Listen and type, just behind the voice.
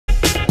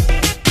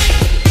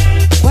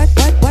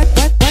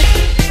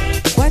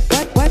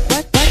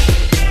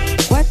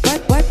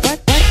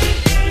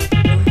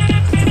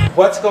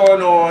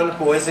going on,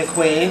 boys and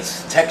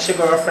queens? Text your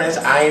girlfriends,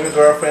 I am your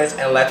girlfriends,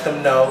 and let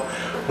them know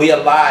we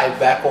are live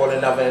back on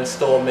another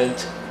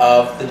installment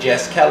of the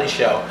Juss Kelly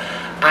Show.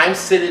 I'm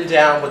sitting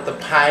down with the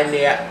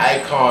pioneer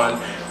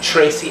icon,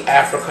 Tracey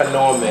Africa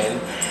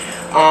Norman.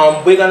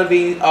 We're going to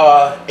be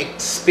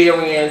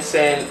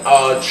experiencing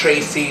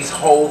Tracey's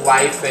whole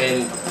life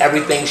and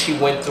everything she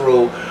went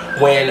through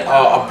when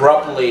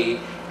abruptly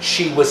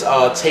she was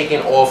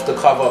taken off the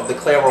cover of the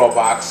Clairol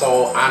box.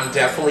 So I'm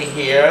definitely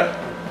here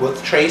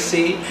with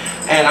Tracey,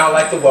 and I'd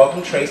like to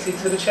welcome Tracey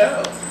to the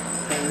show.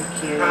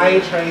 Thank you. Hi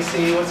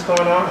Tracey, what's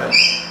going on?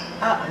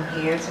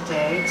 I'm here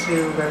today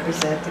to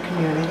represent the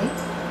community.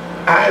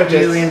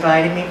 You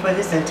invited me for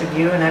this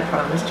interview, and I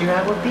promised you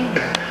I would be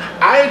here.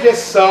 I am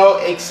just so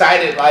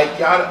excited. Like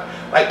y'all,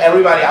 like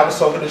everybody, I was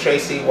talking to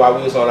Tracey while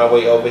we was on our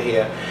way over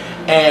here,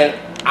 and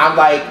I'm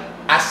like,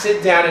 I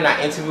sit down and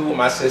I interview with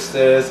my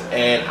sisters,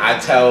 and I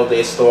tell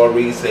their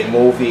stories, their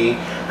movie,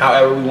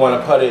 however we want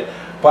to put it.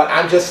 But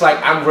I'm just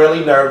like, I'm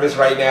really nervous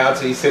right now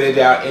to be sitting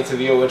down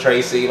interviewing with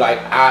Tracey. Like,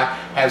 I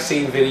have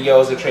seen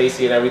videos of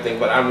Tracey and everything,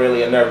 but I'm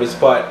really nervous.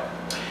 But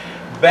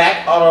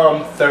back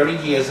 30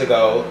 years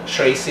ago,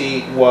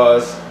 Tracey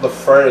was the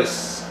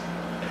first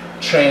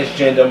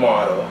transgender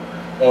model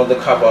on the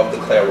cover of the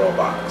Clairol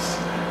box.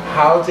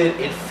 How did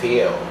it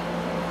feel?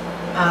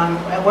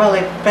 Well,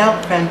 it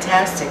felt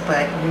fantastic,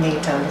 but you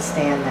need to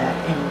understand that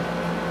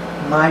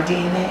in my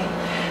DNA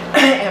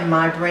and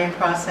my brain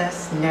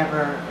process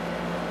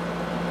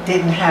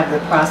didn't have the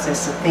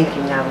process of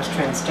thinking I was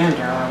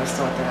transgender. I always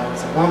thought that I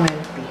was a woman,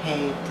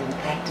 behaved and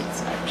acted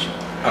such.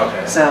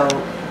 Okay. So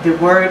the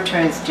word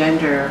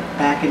transgender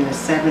back in the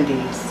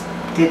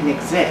 70s didn't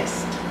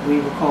exist. We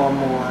would call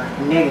more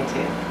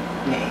negative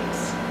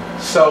names.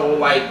 So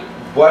like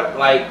what,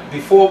 like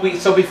before we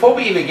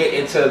even get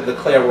into the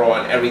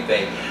Clairol and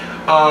everything,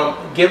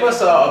 give us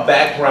a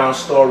background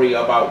story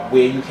about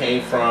where you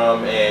came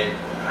from and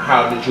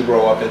how did you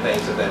grow up and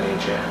things of that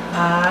nature.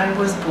 I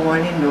was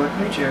born in Newark,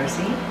 New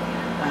Jersey.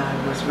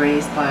 I was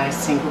raised by a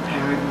single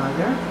parent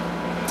mother,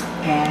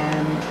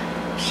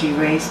 and she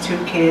raised 2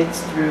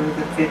 kids through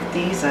the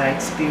 50s. I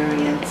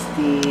experienced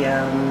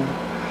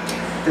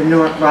the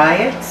Newark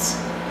riots.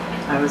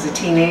 I was a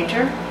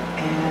teenager,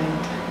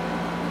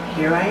 and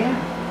here I am.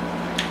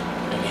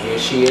 And here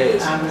she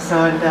is. I was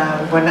on,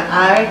 when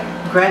I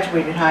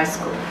graduated high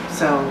school,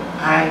 so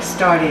I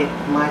started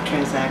my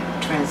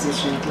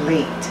transition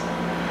late.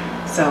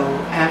 So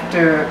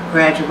after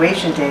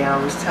graduation day, I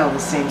always tell the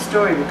same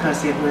story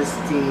because it was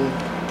the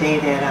day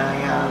that I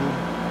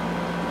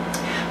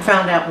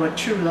found out what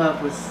true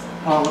love was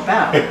all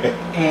about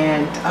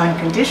and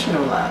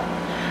unconditional love.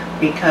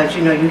 Because,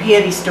 you know, you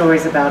hear these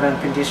stories about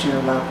unconditional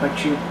love,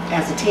 but you,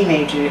 as a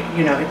teenager,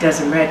 you know, it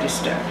doesn't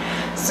register.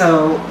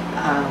 So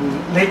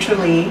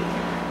literally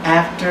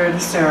after the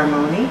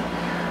ceremony,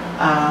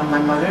 my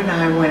mother and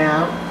I went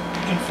out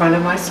in front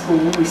of my school.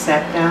 We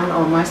sat down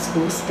on my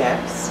school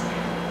steps.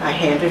 I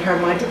handed her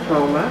my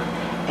diploma,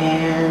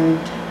 and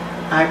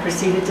I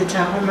proceeded to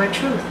tell her my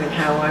truth and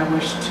how I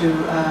wished to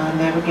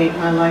navigate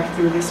my life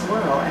through this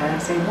world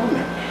as a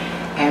woman.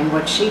 And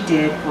what she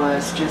did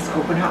was just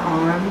open her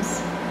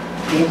arms,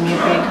 gave me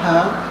a big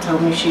hug,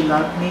 told me she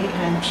loved me,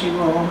 and she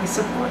will always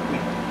support me.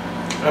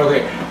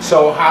 Okay,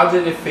 so how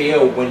did it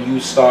feel when you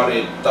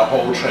started the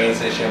whole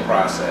transition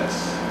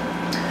process?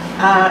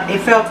 It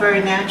felt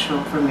very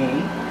natural for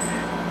me.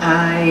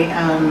 I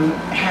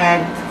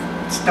had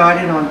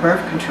started on birth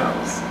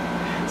controls.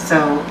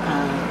 So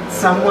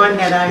someone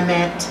that I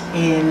met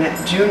in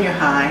junior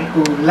high,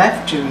 who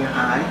left junior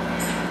high,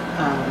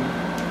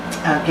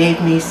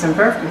 gave me some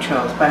birth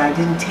controls, but I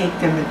didn't take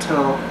them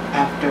until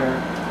after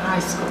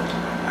high school.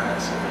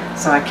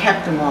 So I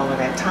kept them all of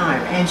that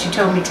time. And she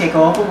told me take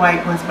all the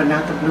white ones, but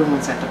not the blue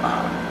ones at the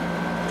bottom.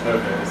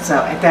 Okay.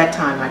 So at that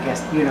time, I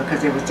guess, you know,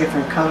 because there was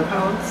different color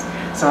codes.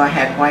 So I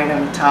had white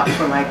on the top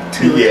for like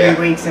 2 or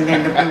 3 weeks, and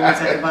then the blue ones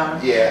at the bottom.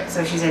 Yeah.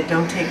 So she said,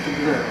 don't take the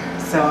blue.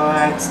 So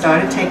I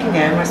started taking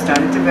them. I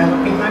started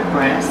developing my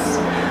breasts.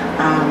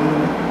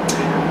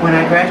 When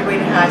I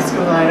graduated high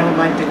school, I don't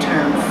like the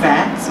term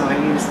fat, so I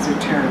used the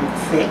term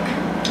thick.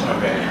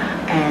 Okay.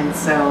 And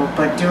so,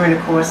 but during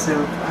the course of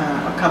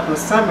a couple of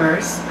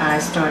summers, I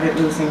started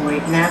losing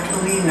weight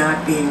naturally,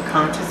 not being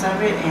conscious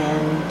of it,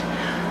 and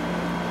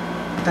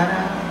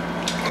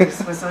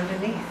this was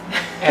underneath.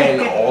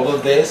 And all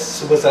of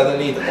this was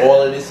underneath,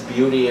 all of this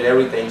beauty and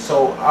everything.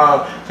 So,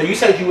 so you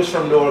said you was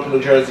from Newark,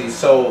 New Jersey.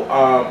 So,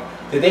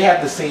 did they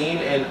have the scene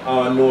in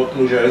Newark,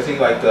 New Jersey,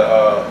 like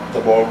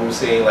the ballroom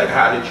scene? Like,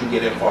 how did you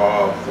get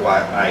involved?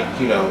 Like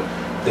you know,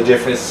 the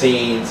different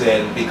scenes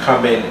and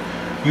becoming.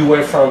 You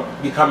went from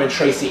becoming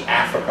Tracey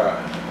Africa.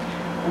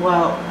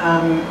 Well,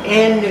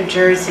 in New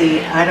Jersey,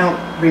 I don't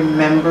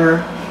remember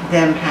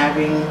them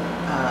having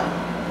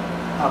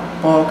a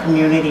ball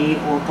community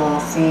or ball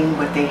scene.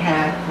 What they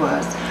had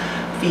was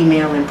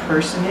female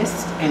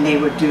impersonists, and they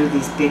would do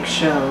these big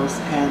shows,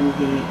 and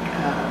the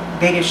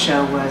biggest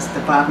show was the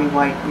Bobby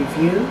White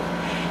Review,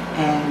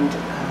 and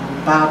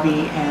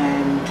Bobby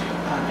and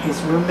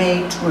his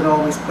roommate would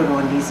always put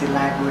on these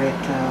elaborate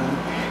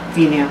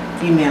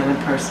female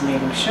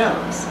impersonating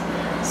shows.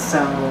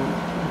 So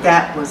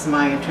that was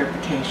my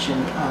interpretation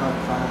of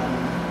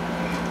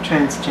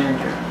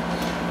transgender.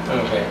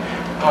 Okay.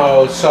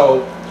 Oh,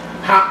 so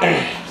how?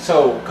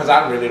 So, because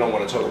I really don't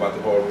want to talk about the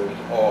ballroom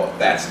or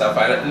that stuff.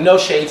 No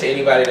shade to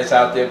anybody that's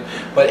out there,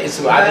 but it's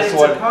a part of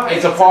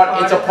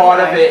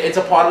it. It's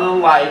a part of the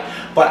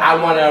life. But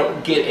I want to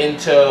get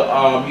into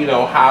you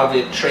know, how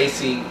did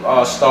Tracey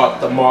start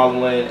the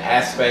modeling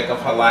aspect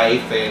of her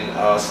life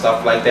and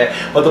stuff like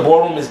that. But the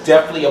ballroom is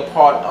definitely a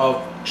part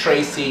of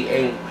Tracey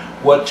and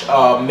what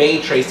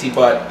made Tracey.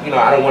 But you know,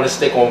 I don't want to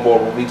stick on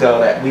ballroom. We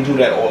do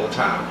that all the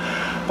time.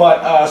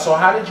 But so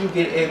how did you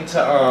get into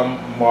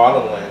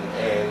modeling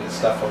and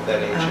stuff of that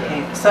nature?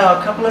 Okay, so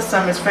a couple of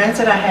summers, friends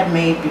that I had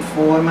made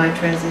before my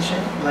transition,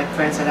 like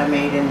friends that I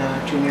made in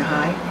junior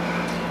high.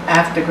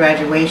 After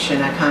graduation,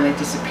 I kind of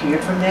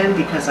disappeared from them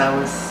because I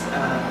was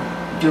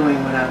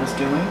doing what I was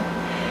doing.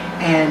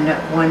 And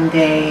one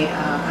day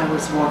I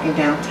was walking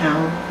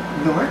downtown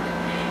Newark,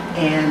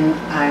 and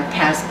I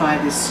passed by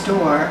this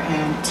store,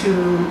 and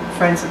two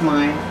friends of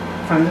mine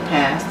from the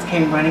past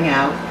came running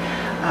out.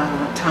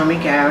 Tommy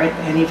Garrett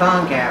and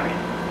Yvonne Garrett,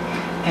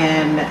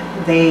 and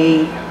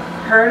they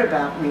heard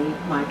about me,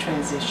 my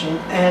transition,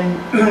 and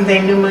they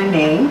knew my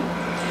name,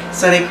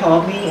 so they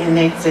called me and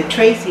they said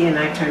Tracey, and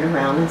I turned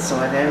around and saw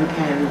them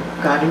and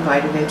got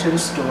invited into the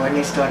store, and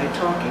they started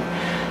talking.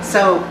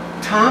 So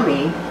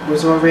Tommy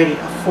was already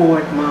a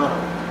Ford model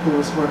who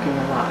was working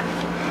a lot,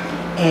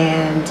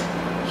 and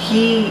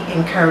he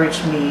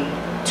encouraged me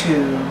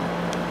to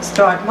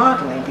start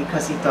modeling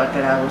because he thought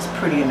that I was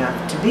pretty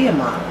enough to be a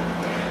model.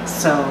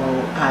 So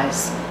I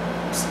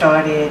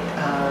started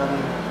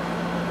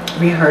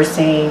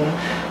rehearsing,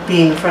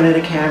 being in front of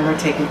the camera,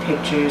 taking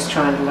pictures,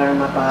 trying to learn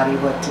my body,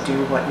 what to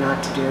do, what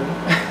not to do.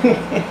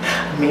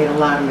 I made a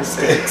lot of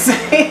mistakes.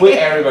 With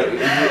everybody.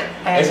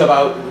 It's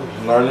about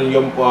learning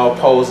your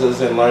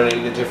poses and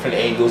learning the different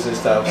angles and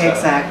stuff. So.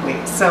 Exactly.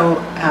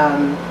 So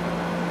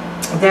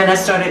then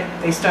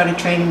they started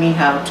training me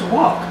how to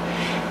walk.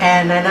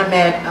 And then I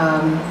met,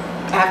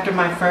 after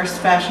my first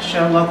fashion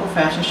show, local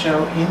fashion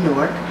show in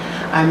Newark,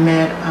 I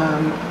met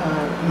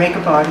a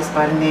makeup artist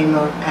by the name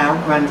of Al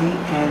Grundy,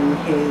 and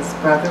his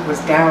brother was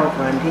Darryl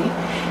Grundy,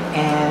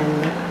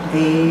 and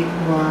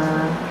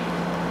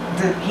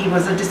he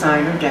was a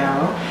designer,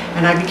 Darryl,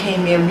 and I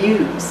became their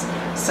muse.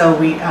 So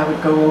I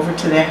would go over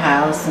to their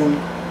house, and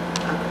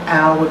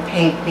Al would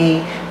paint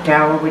me,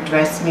 Darryl would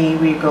dress me,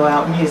 we'd go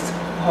out in his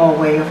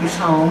hallway of his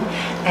home,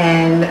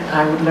 and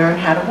I would learn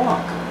how to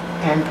walk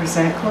and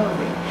present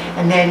clothing.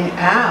 And then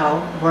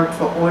Al worked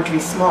for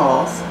Audrey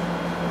Smalls,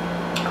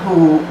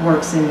 who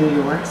works in New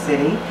York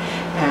City.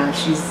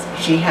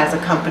 She has a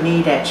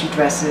company that she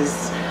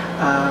dresses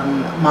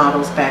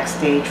models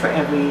backstage for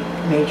every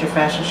major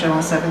fashion show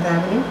on 7th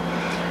Avenue.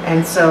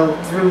 And so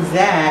through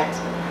that,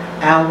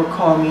 Al would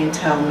call me and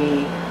tell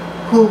me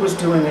who was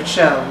doing a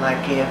show,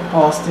 like if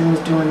Boston was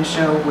doing a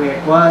show, where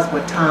it was,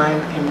 what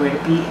time, and where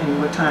to be, and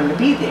what time to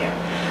be there.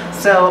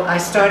 So I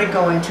started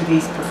going to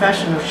these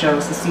professional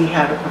shows to see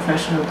how the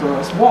professional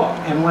girls walk.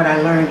 And what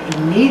I learned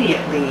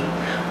immediately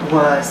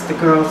was the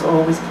girls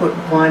always put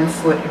one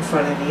foot in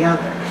front of the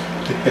other.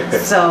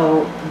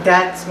 So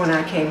that's when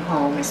I came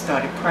home and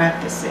started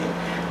practicing,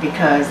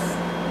 because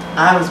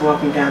I was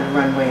walking down the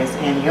runway as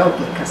Annie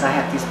Oakley because I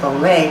have these bow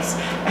legs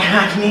and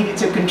I needed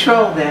to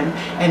control them,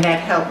 and that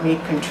helped me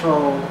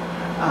control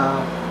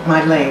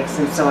my legs.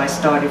 And so I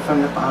started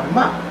from the bottom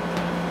up,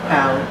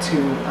 how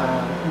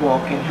to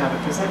walk and how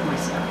to present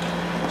myself.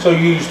 So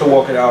you used to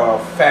walk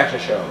at fashion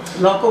shows?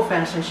 Local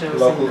fashion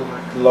shows in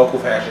Newark. Local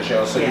fashion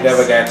shows. So yes. You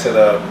never got to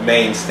the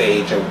main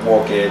stage of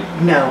walking?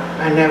 No,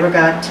 I never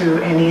got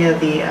to any of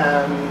the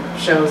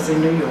shows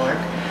in New York.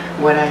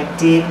 What I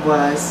did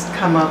was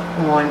come up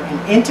on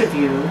an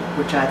interview,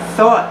 which I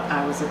thought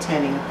I was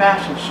attending a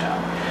fashion show.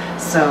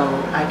 So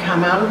I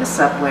come out of the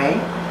subway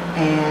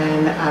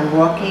and I'm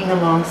walking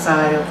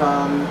alongside of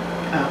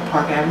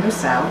Park Avenue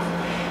South,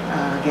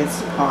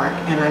 against the park,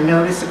 and I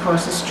noticed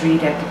across the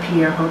street at the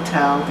Pier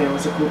Hotel there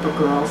was a group of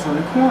girls on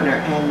the corner,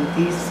 and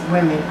these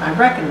women I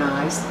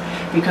recognized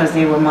because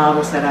they were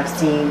models that I've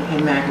seen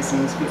in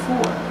magazines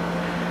before.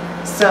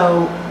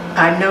 So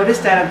I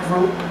noticed that a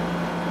group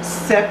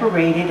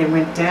separated and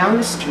went down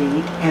the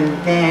street, and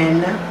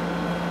then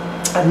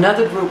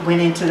another group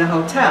went into the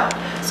hotel.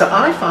 So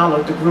I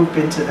followed the group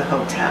into the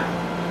hotel.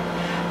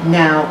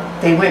 Now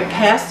they went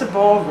past the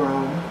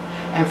ballroom,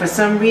 and for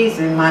some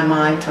reason, my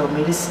mind told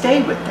me to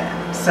stay with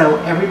them. So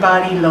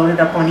everybody loaded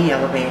up on the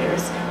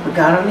elevators. We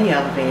got on the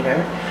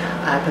elevator.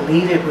 I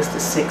believe it was the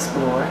 6th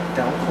floor.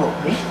 Don't quote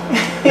me.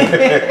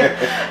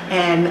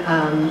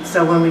 And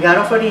so when we got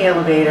off on the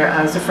elevator,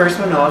 I was the first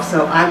one off.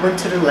 So I went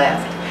to the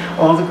left.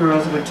 All the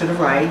girls went to the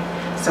right.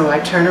 So I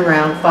turned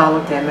around,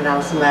 followed them, and I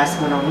was the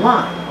last one on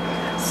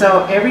line.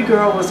 So every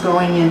girl was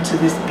going into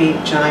this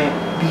big, giant,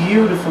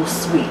 beautiful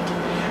suite.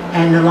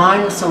 And the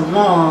line was so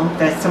long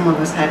that some of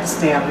us had to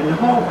stay out in the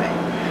hallway.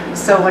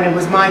 So when it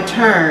was my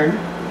turn,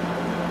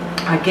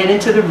 I get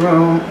into the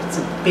room. It's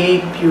a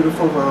big,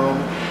 beautiful room.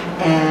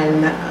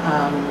 And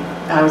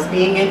I was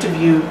being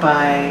interviewed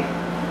by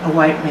a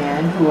white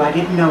man who I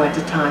didn't know at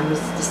the time was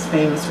this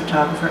famous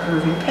photographer,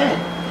 Irving Penn.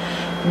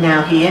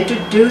 Now, he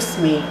introduced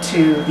me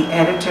to the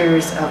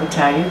editors of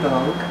Italian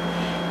Vogue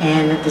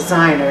and the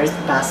designers,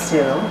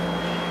 Basile,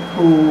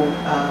 who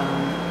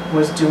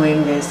was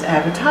doing this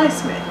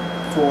advertisement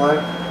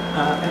for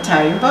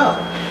Italian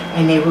Vogue.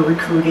 And they were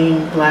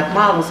recruiting black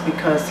models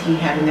because he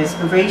had an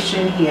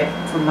inspiration. He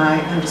had, from my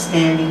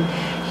understanding,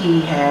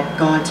 he had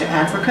gone to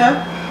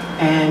Africa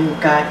and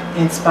got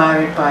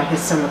inspired by his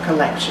summer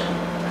collection.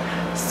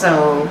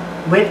 So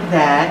with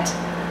that,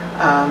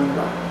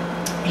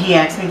 he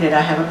asked me, did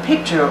I have a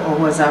picture or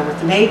was I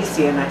with an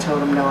agency? And I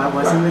told him no, I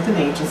wasn't with an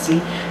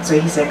agency. So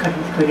he said,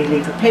 could he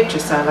leave a picture?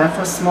 So I left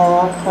a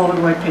small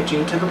Polaroid picture.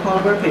 He took a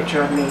Polaroid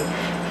picture of me,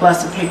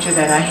 plus a picture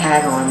that I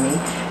had on me.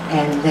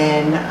 And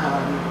then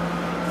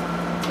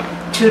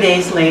 2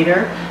 days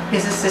later,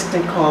 his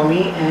assistant called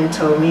me and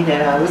told me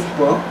that I was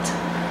booked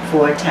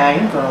for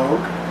Italian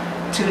Vogue,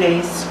 2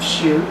 days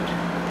shoot,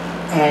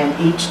 and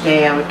each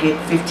day I would get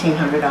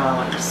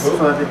 $1,500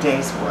 for the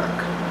day's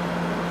work.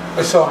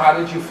 So how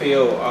did you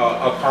feel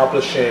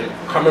accomplishing,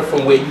 coming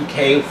from where you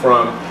came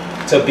from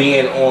to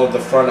being on the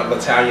front of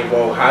Italian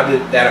Vogue? How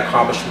did that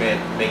accomplishment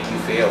make you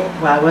feel?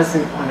 Well, I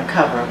wasn't on the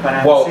cover, but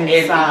I was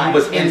inside. You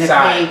was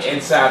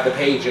inside the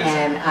pages.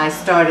 And I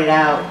started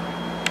out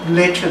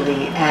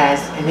literally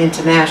as an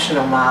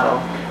international model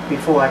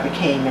before I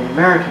became an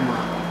American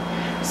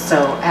model.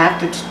 So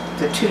after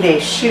the 2-day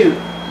shoot,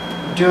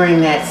 during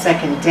that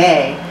second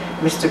day,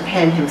 Mr.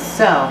 Penn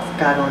himself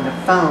got on the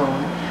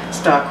phone,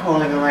 started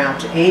calling around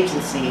to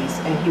agencies,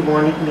 and he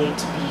wanted me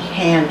to be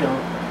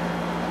handled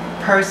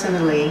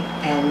personally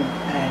and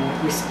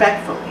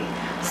respectfully.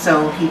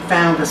 So he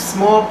found a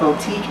small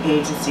boutique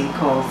agency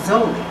called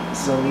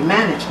Zoli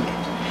Management,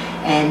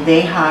 and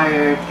they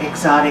hired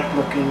exotic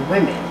looking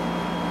women,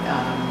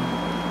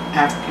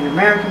 African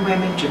American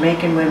women,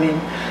 Jamaican women,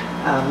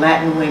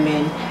 Latin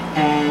women,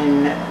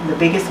 and the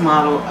biggest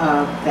model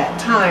of that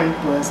time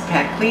was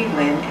Pat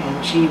Cleveland,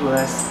 and she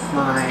was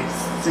my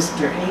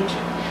sister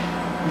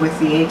agent with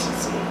the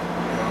agency.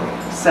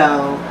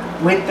 So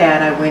with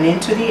that, I went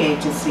into the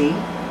agency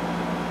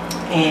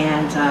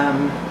and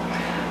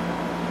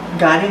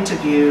got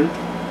interviewed,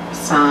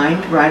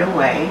 signed right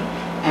away,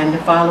 and the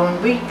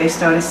following week they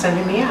started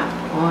sending me out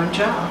on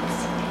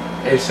jobs.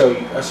 And so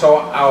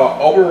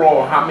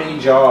overall, how many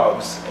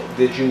jobs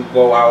did you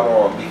go out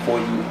on before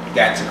you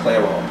got to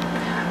Clairol?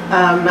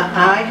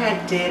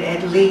 I did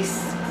at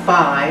least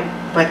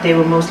 5, but they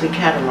were mostly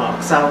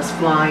catalogs. So I was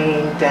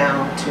flying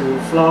down to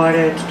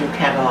Florida to do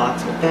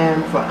catalogs with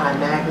them for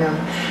iMagnum.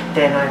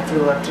 Then I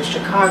flew up to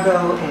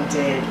Chicago and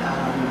did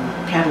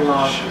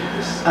catalogs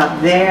up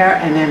there,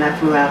 and then I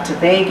flew out to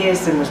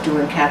Vegas and was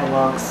doing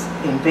catalogs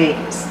in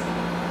Vegas.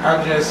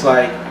 I'm just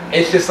like,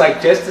 it's just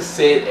like just to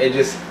sit and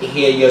just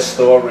hear your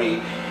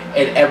story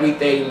and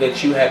everything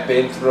that you have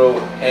been through,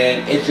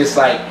 and it's just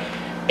like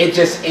it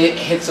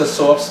hits a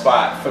soft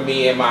spot for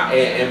me in my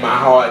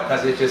heart,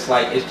 because it's just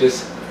like, it's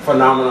just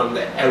phenomenal,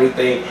 that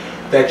everything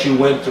that you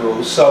went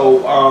through.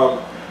 So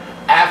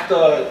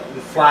after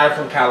flying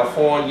from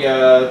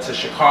California to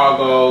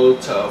Chicago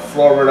to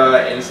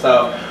Florida and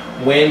stuff,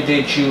 when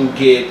did you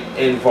get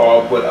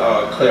involved with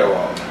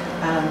Clairol?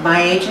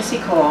 My agency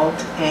called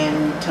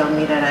and told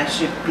me that I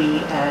should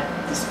be at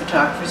this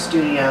photographer's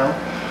studio,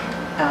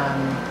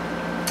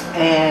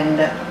 and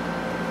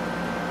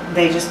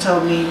they just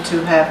told me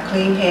to have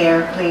clean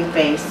hair, clean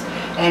face,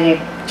 and it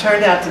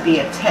turned out to be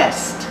a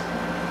test.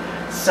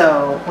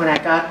 So when I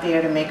got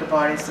there, the makeup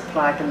artist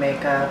applied the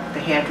makeup, the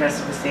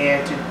hairdresser was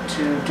there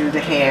to do the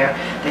hair.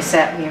 They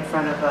sat me in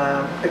front of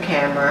the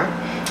camera,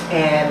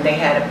 and they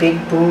had a big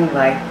boom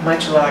light,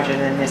 much larger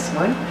than this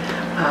one,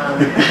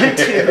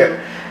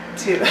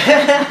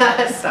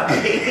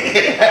 sorry.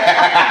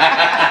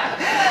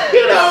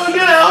 you know.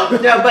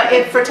 No, but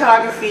in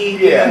photography,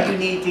 you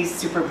need these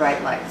super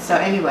bright lights. So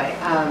anyway,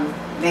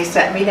 they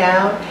sat me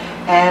down,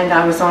 and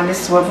I was on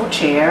this swivel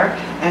chair,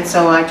 and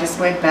so I just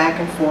went back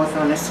and forth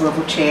on this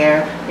swivel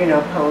chair, you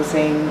know,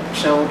 posing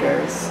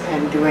shoulders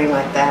and doing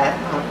like that,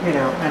 you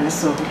know, on the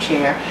swivel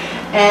chair.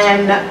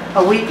 And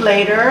a week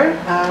later,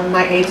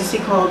 my agency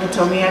called and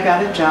told me I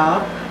got a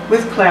job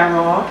with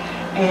Clairol,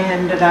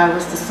 and that I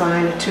was to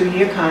sign a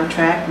 2-year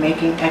contract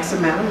making X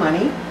amount of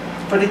money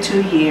for the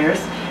 2 years,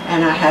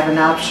 and I have an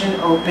option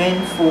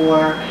open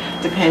for,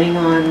 depending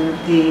on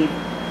the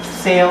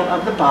sale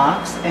of the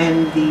box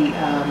and the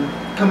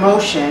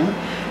promotion,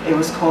 it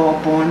was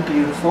called Born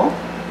Beautiful.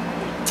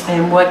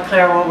 And what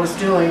Clairol was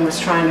doing was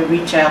trying to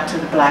reach out to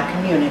the black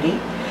community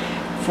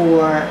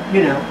for,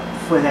 you know,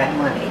 for that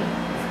money.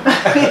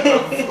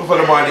 For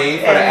the money,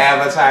 for the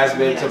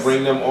advertisement, yes, to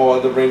bring them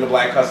all, to bring the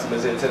black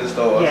customers into the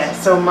stores. Yeah,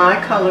 so my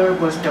color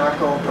was dark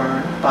gold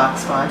burn,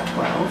 box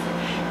 512,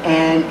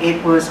 and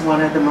it was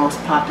one of the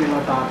most popular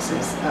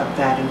boxes of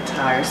that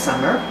entire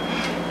summer,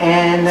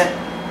 and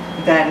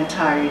that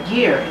entire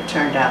year it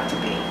turned out to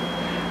be.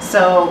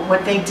 So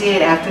what they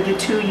did after the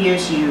 2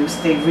 years use,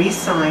 they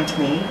re-signed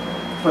me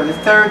for the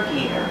 3rd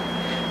year,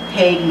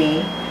 paid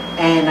me,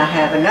 and I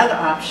have another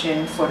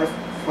option for the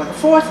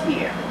 4th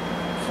year,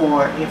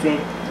 for if it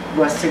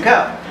was to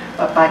go.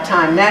 But by the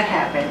time that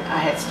happened, I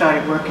had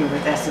started working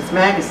with Essence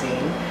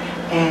Magazine,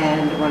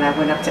 and when I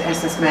went up to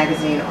Essence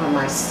Magazine on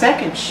my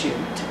 2nd shoot,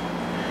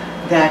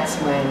 that's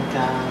when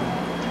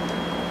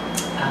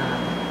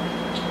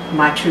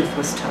my truth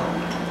was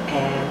told,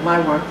 and my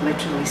work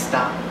literally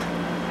stopped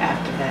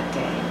after that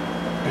day.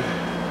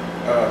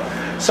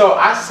 So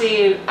I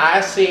seen.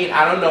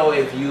 I don't know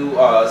if you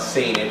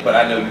seen it, but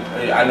I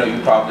know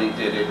you probably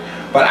did it.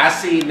 But I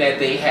seen that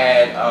they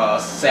had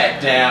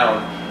sat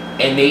down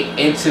and they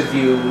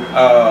interviewed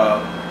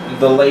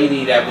the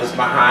lady that was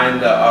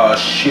behind the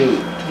shoot.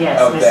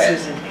 Yes, of Miss that.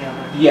 Susan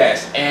Taylor.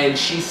 Yes, and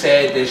she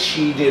said that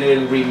she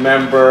didn't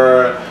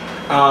remember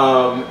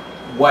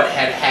what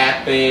had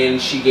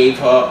happened. She gave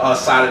her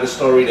side of the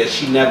story, that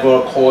she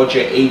never called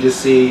your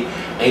agency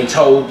and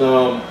told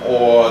them,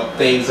 or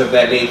things of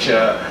that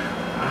nature.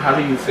 How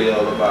do you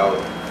feel about,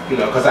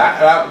 because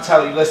I'll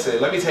tell you,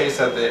 listen, let me tell you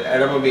something,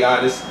 and I'm going to be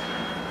honest.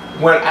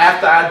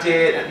 After I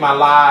did my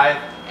live,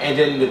 and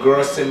then the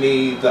girl sent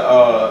me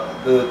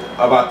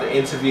about the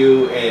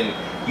interview, and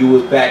you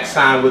was back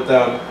signed with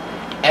them,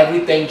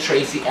 everything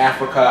Tracey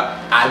Africa,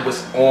 I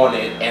was on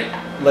it.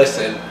 And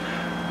listen,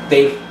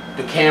 they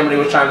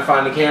were trying to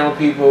find the camera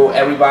people,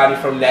 everybody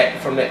from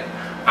that,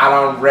 I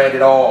done read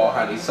it all,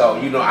 honey. So,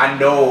 I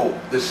know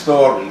the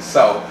story.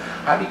 So,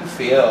 how do you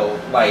feel,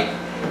 like,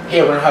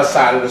 hearing her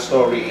side of the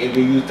story, and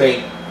do you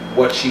think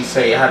what she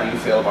said, how do you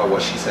feel about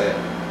what she said?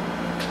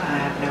 I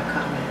have no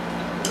comment.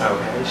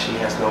 Okay, she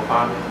has no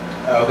comment.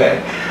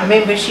 Okay. I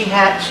mean, but she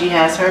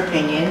has her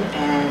opinion,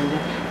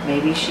 and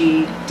maybe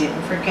she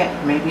didn't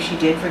forget, maybe she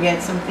did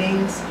forget some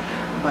things,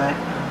 but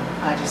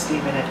I just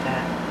leave it at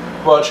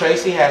that. Well,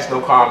 Tracey has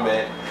no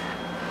comment.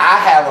 I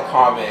have a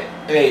comment,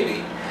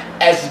 baby.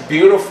 As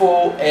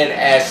beautiful and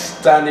as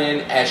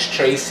stunning as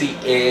Tracey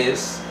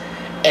is,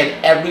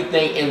 and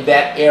everything in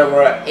that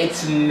era,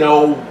 it's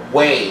no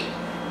way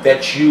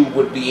that you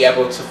would be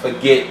able to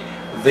forget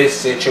this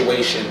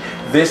situation.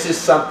 This is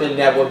something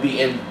that will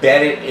be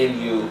embedded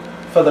in you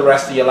for the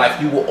rest of your life.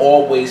 You will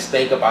always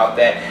think about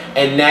that.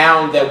 And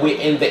now that we're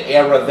in the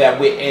era that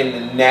we're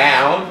in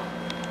now,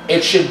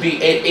 it should be,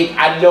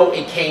 I know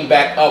it came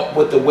back up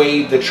with the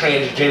way the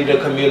transgender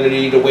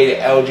community, the way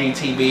the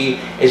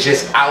LGBT is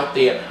just out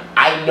there.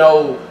 I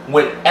know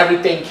when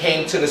everything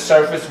came to the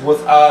surface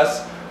with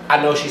us,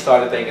 I know she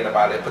started thinking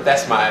about it, but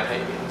that's my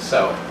opinion.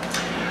 So,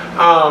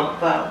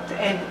 well,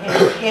 and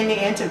in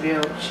the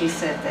interview, she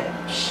said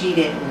that she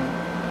didn't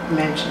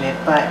mention it,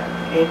 but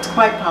it's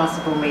quite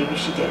possible maybe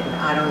she didn't.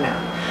 I don't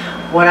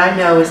know. What I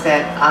know is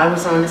that I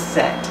was on the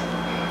set.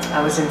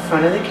 I was in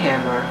front of the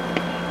camera,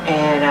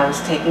 and I was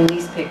taking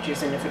these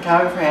pictures, and the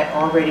photographer had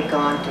already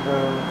gone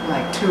through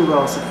like 2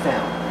 rolls of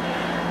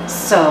film.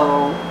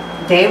 So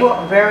they were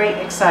very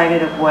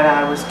excited of what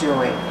I was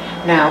doing.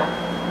 Now,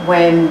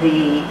 when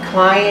the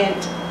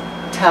client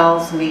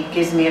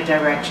gives me a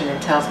direction and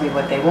tells me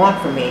what they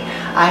want from me,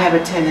 I have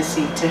a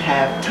tendency to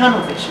have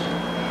tunnel vision.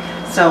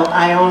 So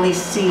I only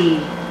see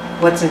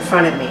what's in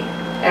front of me.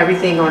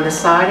 Everything on the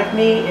side of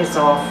me is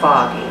all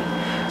foggy.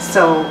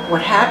 So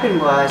what happened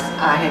was,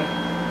 I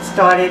had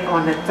started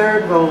on the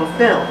 3rd roll of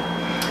film,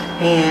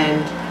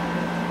 and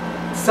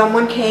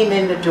someone came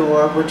in the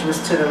door, which was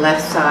to the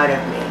left side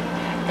of me,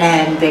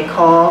 and they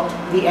called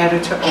the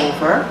editor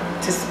over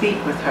to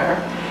speak with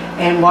her.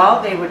 And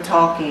while they were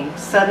talking,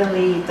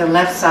 suddenly the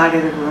left side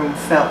of the room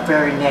felt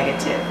very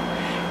negative,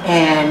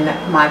 and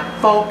my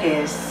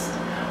focus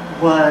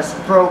was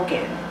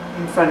broken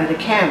in front of the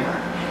camera.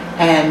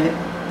 And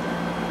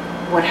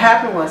what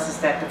happened was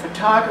that the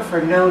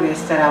photographer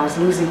noticed that I was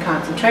losing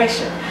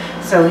concentration,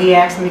 so he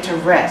asked me to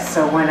rest.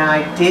 So when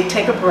I did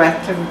take a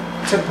breath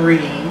to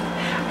breathe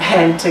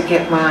and to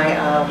get my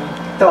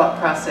thought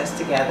process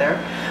together,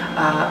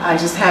 I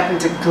just happened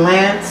to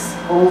glance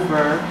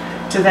over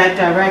to that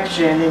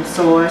direction and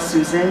saw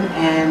Susan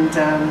and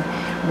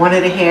one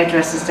of the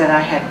hairdressers that I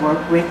had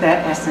worked with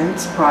at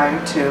Essence prior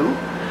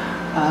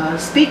to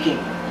speaking.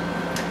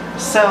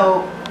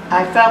 So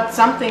I felt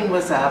something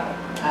was up.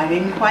 I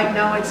didn't quite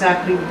know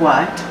exactly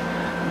what,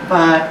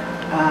 but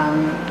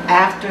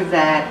after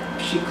that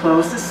she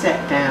closed the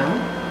set down,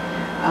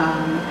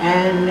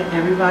 and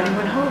everybody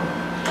went home.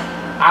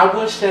 I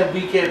wish that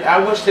they could,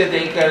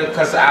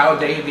 because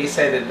they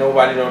said that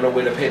nobody don't know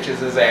where the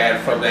pictures is at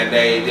from that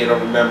day. They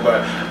don't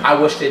remember. I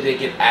wish that they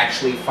could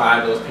actually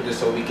find those pictures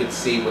so we could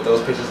see what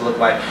those pictures look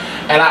like.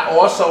 And I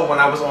also, when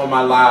I was on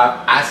my live,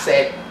 I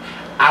said,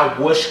 I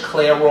wish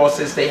Clairol,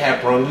 since they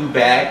have brought you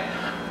back,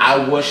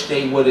 I wish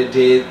they would have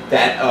did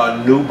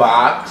that new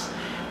box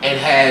and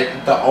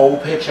had the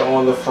old picture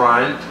on the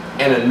front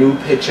and a new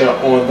picture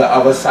on the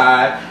other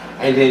side,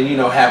 and then, you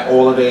know, have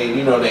all of the,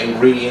 you know, the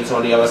ingredients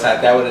on the other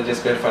side. That would have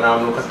just been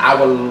phenomenal, because I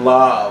would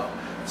love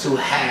to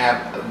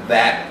have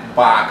that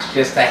box,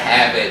 just to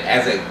have it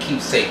as a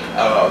keepsake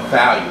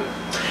value.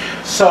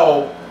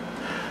 So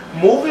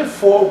moving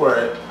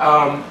forward,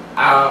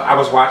 I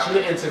was watching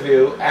the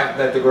interview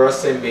that the girl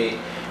sent me,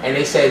 and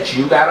they said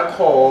you got a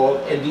call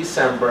in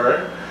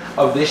December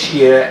of this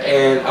year,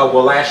 and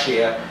well, last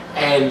year,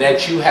 and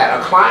that you had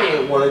a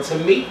client wanted to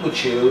meet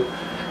with you,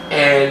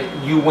 and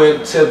you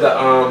went to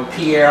the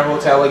Pierre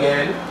Hotel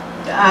again.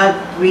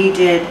 We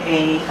did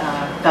a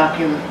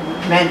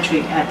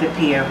documentary at the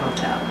Pierre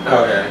Hotel.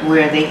 Okay.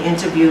 Where they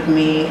interviewed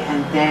me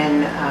and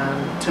then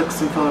took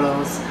some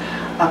photos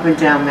up and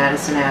down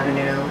Madison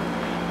Avenue,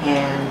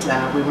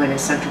 and we went in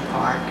Central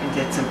Park and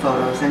did some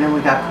photos, and then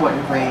we got caught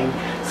in rain,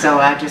 so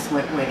I just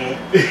went with it.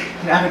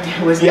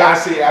 I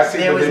see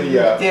the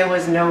video. There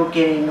was no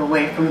getting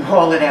away from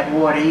all of that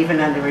water, even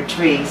under a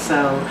tree,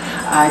 so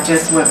I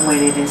just went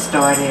with it and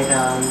started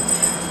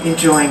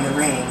enjoying the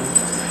rain.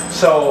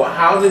 So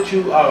how did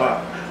you,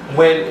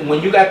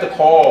 when you got the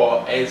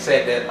call and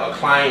said that a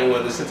client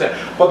wanted to sit down,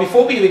 but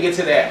before we even get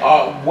to that,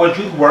 were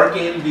you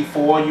working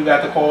before you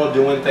got the call,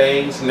 doing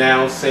things?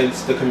 Now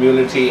since the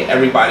community,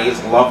 everybody is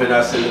loving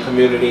us in the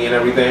community and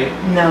everything?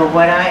 No,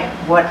 what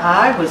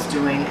I was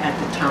doing at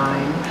the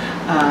time,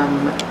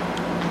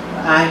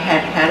 I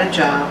had a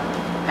job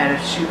at a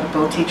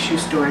boutique shoe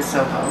store in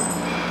Soho,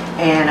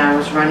 and I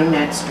was running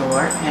that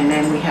store, and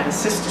then we had a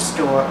sister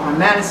store on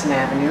Madison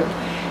Avenue,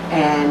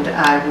 and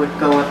I would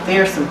go up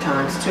there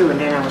sometimes too, and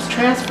then I was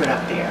transferred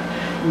up there.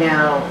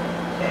 Now,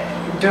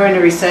 during the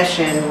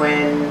recession,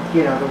 when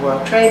the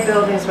World Trade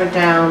buildings went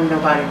down,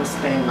 nobody was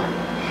spending money.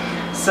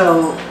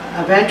 So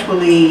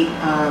eventually,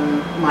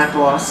 my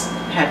boss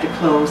had to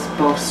close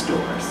both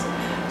stores.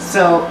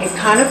 So it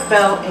kind of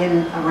fell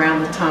in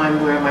around the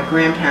time where my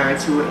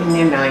grandparents, who were in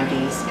their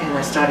 90s, and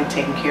I started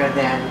taking care of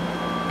them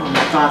on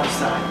my father's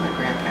side, my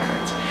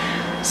grandparents.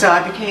 So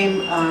I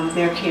became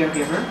their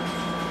caregiver.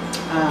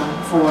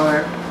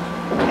 For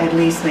at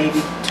least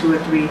maybe 2 or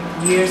 3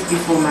 years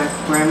before my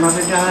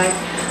grandmother died.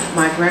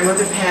 My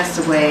grandmother passed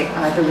away,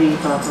 I believe,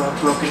 of a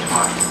broken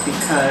heart,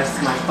 because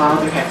my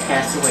father had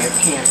passed away of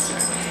cancer,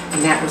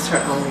 and that was her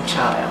only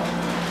child.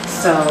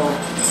 So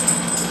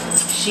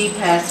she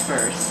passed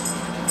first.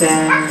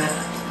 Then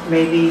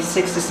maybe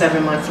 6 to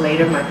 7 months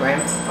later, my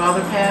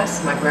grandfather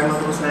passed. My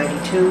grandmother was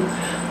 92.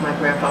 My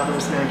grandfather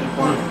was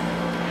 91.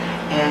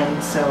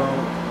 And so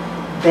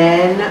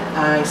then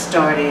I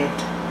started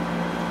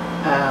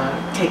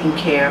taking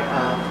care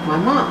of my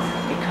mom,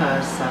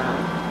 because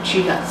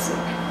she got sick.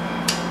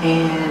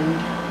 And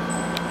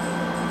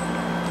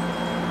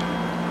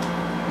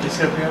it's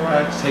gonna be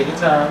alright. Take your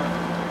time.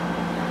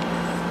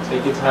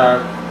 Take your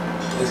time.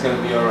 It's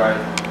gonna be alright.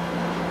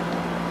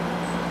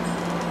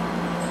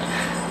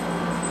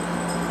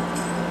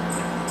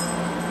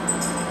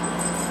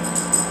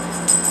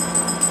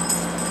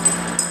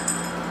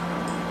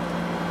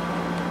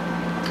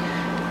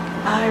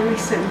 I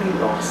recently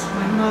lost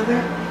my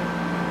mother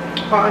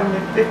on the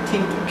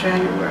 15th of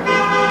January,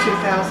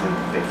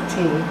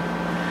 2015.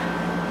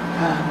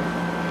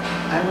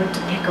 I went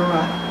to pick her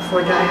up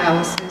for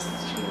dialysis.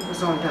 She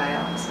was on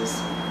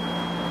dialysis.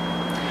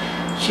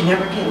 She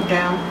never came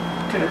down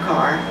to the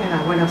car, and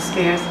I went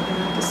upstairs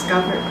and I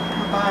discovered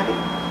her body.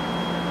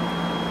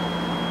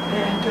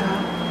 And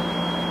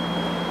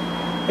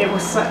it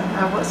was something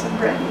I wasn't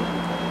ready.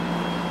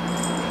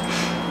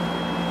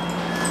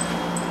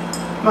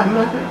 My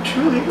mother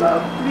truly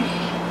loved me.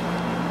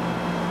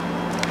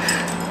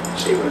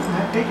 She was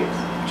my biggest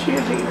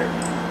cheerleader.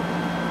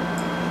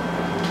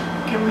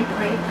 Can we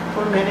break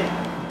for a minute?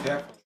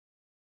 Definitely.